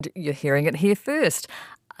You're hearing it here first.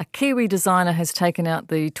 A Kiwi designer has taken out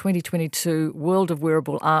the 2022 World of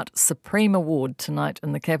Wearable Arts Supreme Award tonight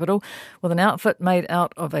in the capital with an outfit made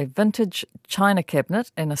out of a vintage china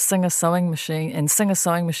cabinet and Singer sewing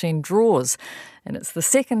machine drawers. And it's the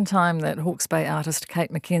second time that Hawke's Bay artist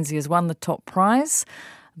Kate McKenzie has won the top prize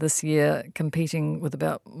this year, competing with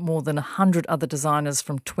about more than 100 other designers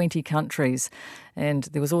from 20 countries. And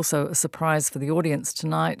there was also a surprise for the audience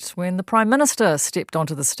tonight when the Prime Minister stepped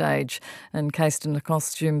onto the stage, encased in a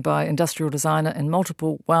costume by industrial designer and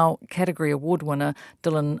multiple WOW category award winner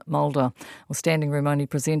Dylan Mulder. Well, standing room only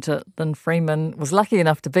presenter Lynn Freeman was lucky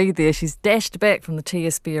enough to be there. She's dashed back from the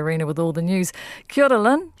TSB arena with all the news. Kia ora,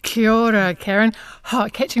 Lynn. Kia ora, Karen.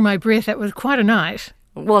 Catching my breath, that was quite a night.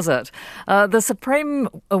 Was it? The Supreme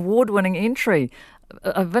Award-winning entry,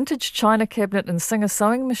 a vintage china cabinet and Singer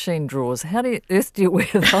sewing machine drawers. How on earth do you wear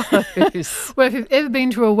those? Well, if you've ever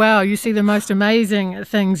been to a WOW, you see the most amazing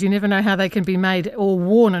things. You never know how they can be made or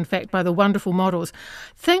worn, in fact, by the wonderful models.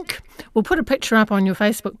 We'll put a picture up on your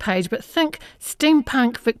Facebook page, but think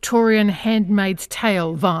steampunk Victorian Handmaid's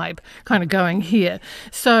Tale vibe kind of going here.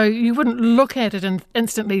 So you wouldn't look at it and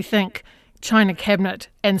instantly think china cabinet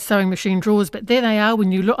and sewing machine drawers, but there they are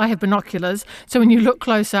when you look. I have binoculars, so when you look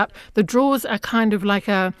close up, the drawers are kind of like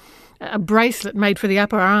a bracelet made for the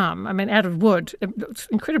upper arm, out of wood. It looks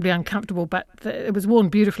incredibly uncomfortable, but it was worn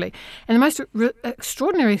beautifully. And the most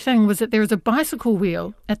extraordinary thing was that there is a bicycle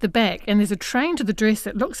wheel at the back, and there's a train to the dress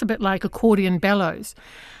that looks a bit like accordion bellows.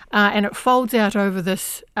 And it folds out over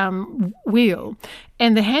this wheel.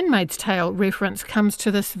 And the Handmaid's Tale reference comes to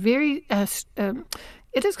this very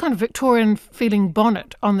it is kind of Victorian-feeling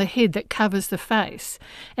bonnet on the head that covers the face.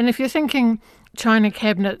 And if you're thinking china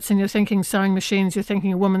cabinets and you're thinking sewing machines, you're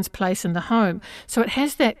thinking a woman's place in the home. So it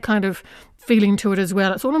has that kind of feeling to it as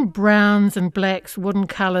well. It's all in browns and blacks, wooden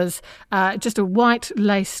colours, just a white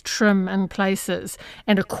lace trim in places,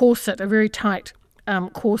 and a corset, a very tight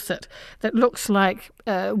corset that looks like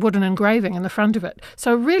wooden engraving in the front of it.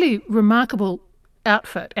 So a really remarkable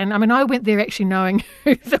outfit. And I went there actually knowing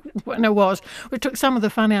who the winner was, which took some of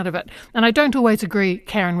the fun out of it. And I don't always agree,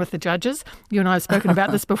 Karen, with the judges. You and I have spoken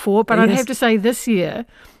about this before, but yes. I'd have to say this year,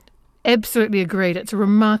 absolutely agreed. It's a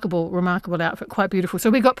remarkable outfit, quite beautiful.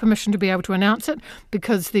 So we got permission to be able to announce it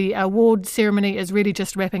because the award ceremony is really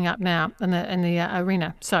just wrapping up now in the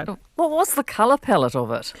arena. So, what was the colour palette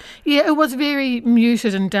of it? Yeah, it was very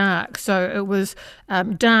muted and dark. So it was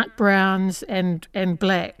dark browns and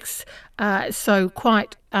blacks. So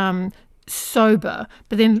quite sober,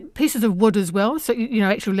 but then pieces of wood as well. So,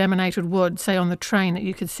 actual laminated wood, say on the train that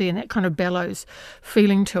you could see, and that kind of bellows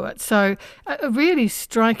feeling to it. So a really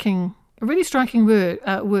striking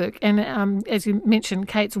work. And as you mentioned,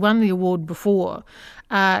 Kate's won the award before.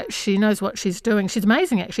 She knows what she's doing. She's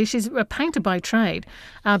amazing, actually. She's a painter by trade,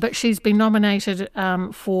 but she's been nominated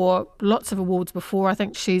for lots of awards before. I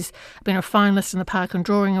think she's been a finalist in the Park and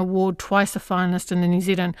Drawing Award, twice a finalist in the New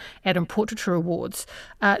Zealand Adam Portraiture Awards.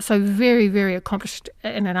 So very, very accomplished,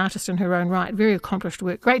 and an artist in her own right. Very accomplished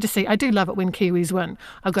work. Great to see. I do love it when Kiwis win,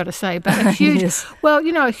 I've got to say. But a huge, yes.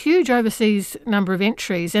 A huge overseas number of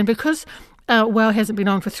entries. And because WOW hasn't been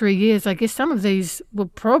on for 3 years, I guess some of these were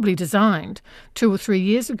probably designed 2 or 3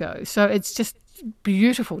 years ago. So it's just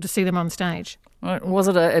beautiful to see them on stage. Was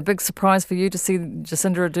it a big surprise for you to see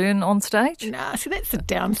Jacinda Ardern on stage? No, see, that's the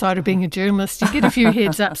downside of being a journalist. You get a few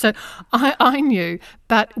heads up. So I knew,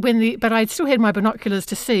 but I still had my binoculars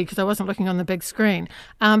to see because I wasn't looking on the big screen.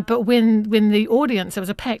 But when the audience, it was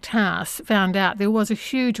a packed house, found out, there was a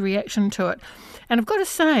huge reaction to it. And I've got to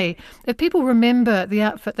say, if people remember the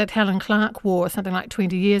outfit that Helen Clark wore something like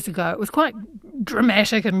 20 years ago, it was quite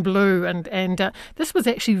dramatic and blue, and this was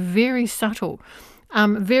actually very subtle.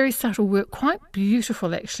 Very subtle work, quite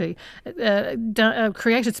beautiful actually,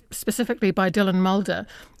 created specifically by Dylan Mulder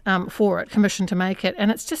for it, commissioned to make it.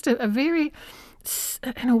 And it's just a very,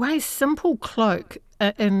 in a way, simple cloak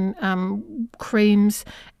in creams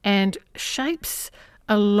and shapes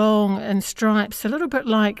along in stripes, a little bit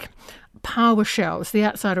like power shells, the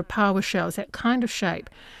outside of power shells, that kind of shape.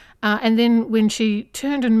 And then when she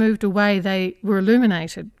turned and moved away, they were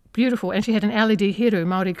illuminated. Beautiful. And she had an LED heru,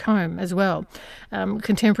 Māori comb as well,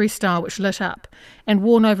 contemporary style, which lit up, and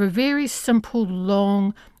worn over a very simple,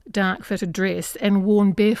 long, dark-fitted dress and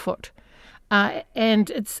worn barefoot. And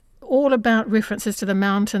it's all about references to the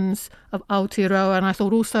mountains of Aotearoa, and I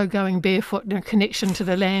thought also going barefoot, connection to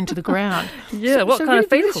the land, to the ground. Yeah, what kind of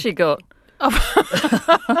feet has she got?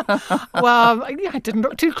 Well, I didn't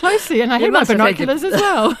look too closely, and I had my binoculars as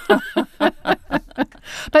well.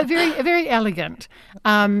 But very, very elegant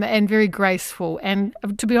and very graceful. And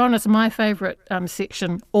to be honest, my favourite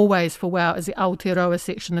section always for WOW is the Aotearoa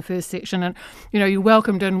section, the first section. And, you're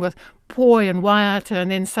welcomed in with poi and waiata,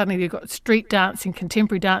 and then suddenly you've got street dancing,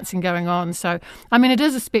 contemporary dancing going on. So, it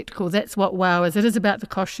is a spectacle. That's what WOW is. It is about the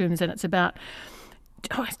costumes, and it's about,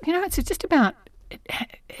 it's just about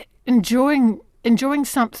enjoying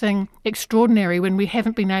something extraordinary when we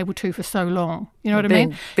haven't been able to for so long. You know what I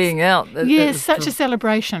mean? Being out. Yes, such a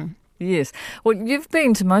celebration. Yes. Well, you've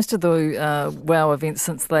been to most of the WOW events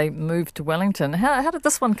since they moved to Wellington. How did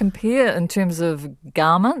this one compare in terms of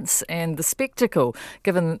garments and the spectacle,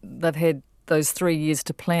 given they've had those 3 years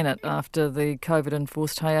to plan it after the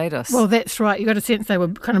COVID-enforced hiatus? Well, that's right. You got a sense they were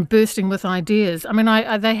kind of bursting with ideas.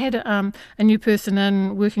 They had a new person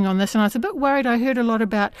in working on this, and I was a bit worried. I heard a lot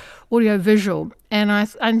about audio-visual, and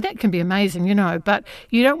that can be amazing, but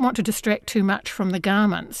you don't want to distract too much from the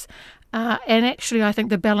garments. And actually, I think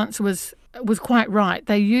the balance was quite right.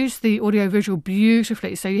 They used the audio-visual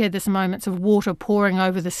beautifully. So you had this moments of water pouring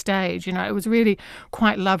over the stage. It was really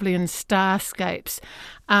quite lovely in starscapes.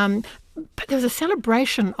 But there was a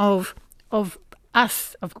celebration of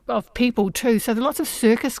us, of people too. So there are lots of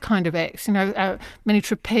circus kind of acts, many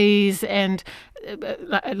trapeze and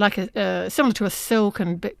similar to a silk,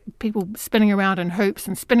 and people spinning around in hoops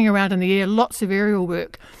and spinning around in the air, lots of aerial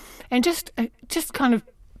work. And just kind of,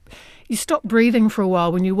 you stop breathing for a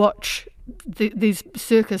while when you watch these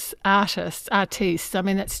circus artists.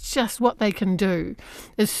 It's just what they can do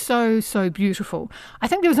is so, so beautiful. I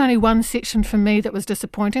think there was only one section for me that was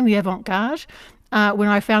disappointing, the avant-garde, when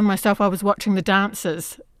I found myself, I was watching the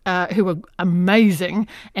dancers who were amazing,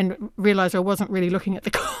 and realised I wasn't really looking at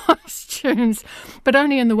the costumes, but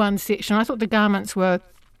only in the one section. I thought the garments were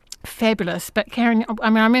fabulous, but Karen, I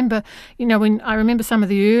remember, when I remember some of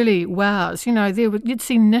the early WOWs, you'd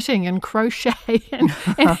see knitting and crochet and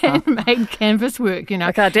handmade canvas work,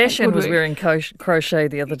 Kardashian was wearing crochet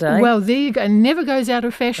the other day. Well, there you go. It never goes out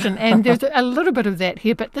of fashion, and there's a little bit of that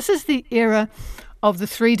here, but this is the era of the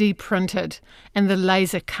 3D printed and the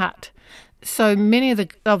laser cut. So many of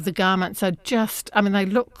the garments are just, they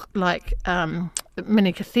look like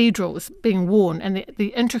mini cathedrals being worn, and the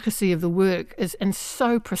intricacy of the work is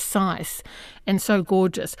so precise and so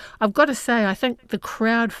gorgeous. I've got to say, I think the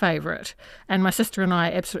crowd favourite, and my sister and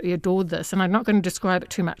I absolutely adored this, and I'm not going to describe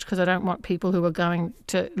it too much because I don't want people who are going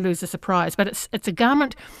to lose the surprise, but it's a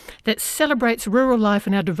garment that celebrates rural life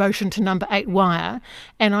and our devotion to number 8 wire,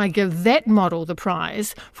 and I give that model the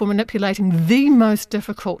prize for manipulating the most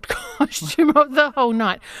difficult costume of the whole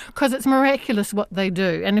night, because it's miraculous what they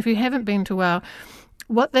do. And if you haven't been to WOW,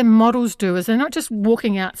 what the models do is they're not just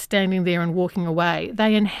walking out, standing there and walking away.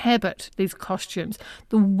 They inhabit these costumes.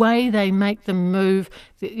 The way they make them move,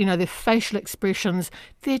 their facial expressions,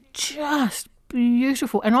 they're just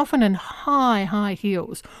beautiful, and often in high, high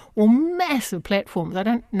heels or massive platforms. I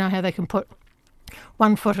don't know how they can put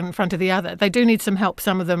one foot in front of the other. They do need some help,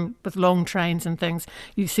 some of them with long trains and things.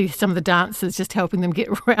 You see some of the dancers just helping them get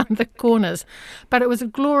around the corners. But it was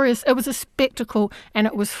it was a spectacle, and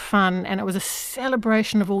it was fun, and it was a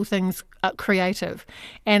celebration of all things creative.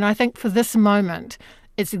 And I think for this moment,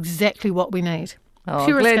 it's exactly what we need.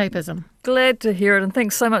 Pure escapism. Glad to hear it, and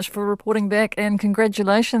thanks so much for reporting back, and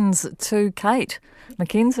congratulations to Kate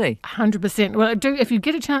Mackenzie. 100%. Well, if you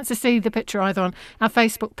get a chance to see the picture either on our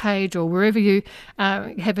Facebook page or wherever you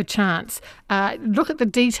have a chance, look at the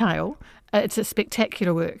detail. It's a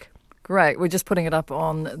spectacular work. Great. We're just putting it up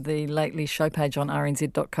on the Lately show page on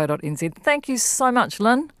rnz.co.nz. Thank you so much,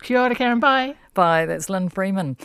 Lynn. Kia ora, Karen. Bye. Bye. That's Lynn Freeman.